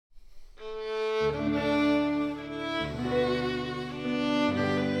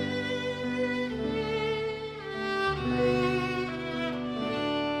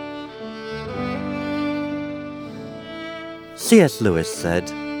C.S. Lewis said,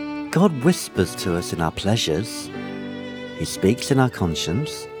 "God whispers to us in our pleasures. He speaks in our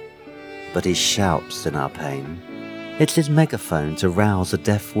conscience, but he shouts in our pain. It's his megaphone to rouse a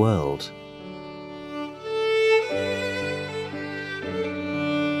deaf world."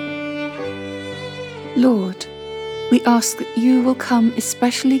 Lord, we ask that you will come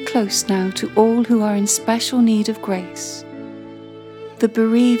especially close now to all who are in special need of grace, the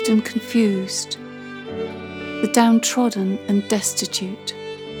bereaved and confused, the downtrodden and destitute,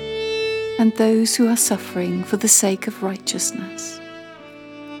 and those who are suffering for the sake of righteousness.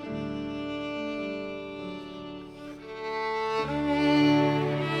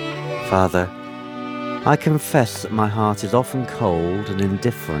 Father, I confess that my heart is often cold and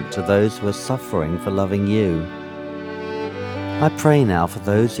indifferent to those who are suffering for loving you. I pray now for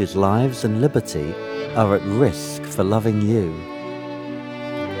those whose lives and liberty are at risk for loving you.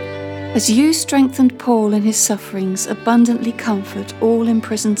 As you strengthened Paul in his sufferings, abundantly comfort all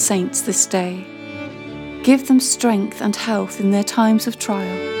imprisoned saints this day. Give them strength and health in their times of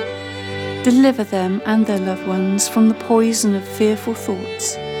trial. Deliver them and their loved ones from the poison of fearful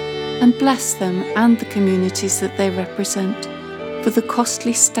thoughts, and bless them and the communities that they represent for the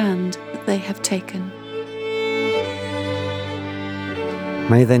costly stand that they have taken.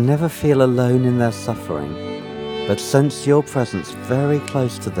 May they never feel alone in their suffering, but sense your presence very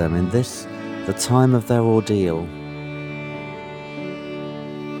close to them in this, the time of their ordeal.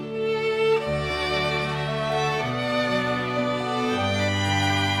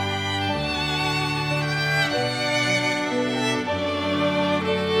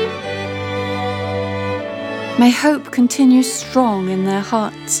 May hope continue strong in their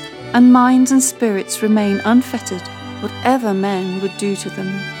hearts, and minds and spirits remain unfettered, whatever men would do to them.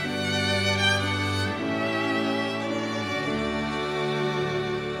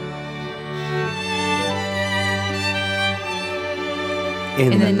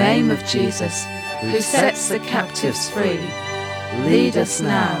 In the name of Jesus, who sets the captives free, lead us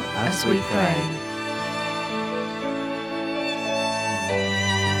now as we pray.